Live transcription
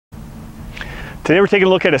Today we're taking a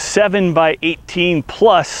look at a 7x18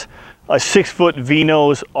 plus a 6-foot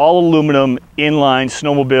V-nose, all aluminum inline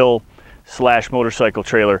snowmobile / motorcycle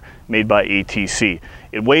trailer made by ATC.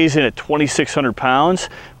 It weighs in at 2,600 pounds,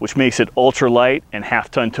 which makes it ultra light and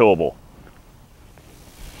half-ton towable.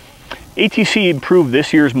 ATC improved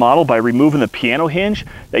this year's model by removing the piano hinge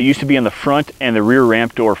that used to be on the front and the rear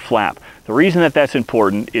ramp door flap. The reason that that's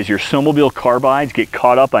important is your snowmobile carbides get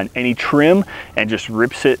caught up on any trim and just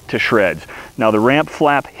rips it to shreds. Now the ramp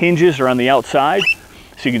flap hinges are on the outside,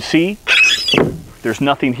 so you can see there's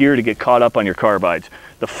nothing here to get caught up on your carbides.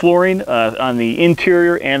 The flooring on the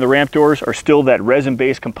interior and the ramp doors are still that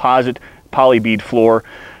resin-based composite poly bead floor.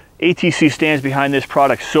 ATC stands behind this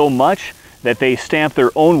product so much that they stamp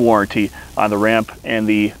their own warranty on the ramp and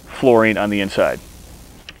the flooring on the inside.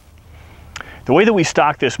 The way that we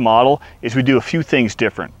stock this model is we do a few things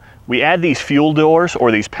different. We add these fuel doors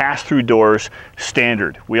or these pass-through doors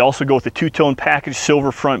standard. We also go with the two-tone package,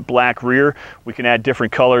 silver front, black rear. We can add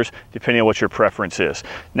different colors depending on what your preference is.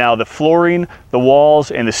 Now the flooring, the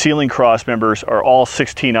walls, and the ceiling cross members are all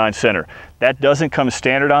 16 on center. That doesn't come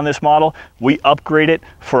standard on this model. We upgrade it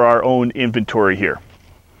for our own inventory here.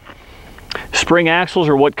 Spring axles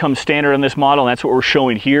are what comes standard on this model, and that's what we're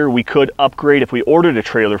showing here. We could upgrade if we ordered a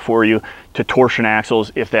trailer for you to torsion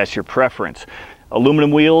axles if that's your preference.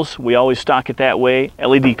 Aluminum wheels, we always stock it that way.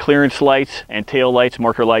 LED clearance lights and tail lights,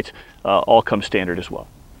 marker lights, all come standard as well.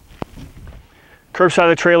 Curbside of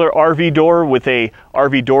the trailer, RV door with a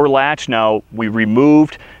RV door latch. Now we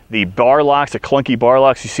removed the bar locks, the clunky bar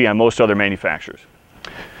locks you see on most other manufacturers.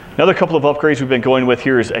 Another couple of upgrades we've been going with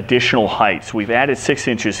here is additional heights. We've added 6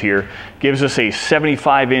 inches here, gives us a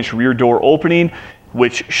 75-inch rear door opening,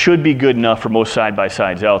 which should be good enough for most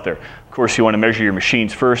side-by-sides out there. Of course, you want to measure your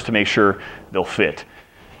machines first to make sure they'll fit.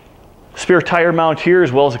 Spare tire mount here,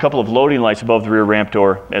 as well as a couple of loading lights above the rear ramp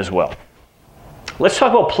door as well. Let's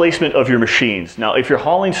talk about placement of your machines. Now, if you're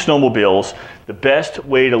hauling snowmobiles, the best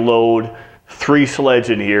way to load 3 sleds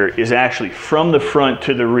in here is actually from the front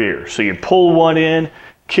to the rear. So you pull one in,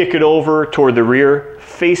 kick it over toward the rear,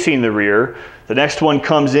 facing the rear. The next one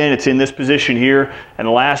comes in, it's in this position here, and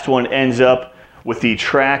the last one ends up with the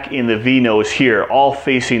track in the V-nose here, all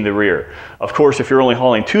facing the rear. Of course, if you're only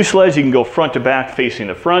hauling 2 sleds, you can go front to back facing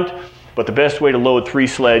the front, but the best way to load 3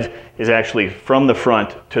 sleds is actually from the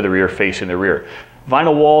front to the rear facing the rear.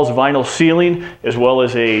 Vinyl walls, vinyl ceiling, as well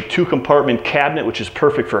as a 2-compartment cabinet, which is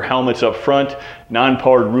perfect for helmets up front,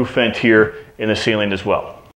 non-powered roof vent here in the ceiling as well.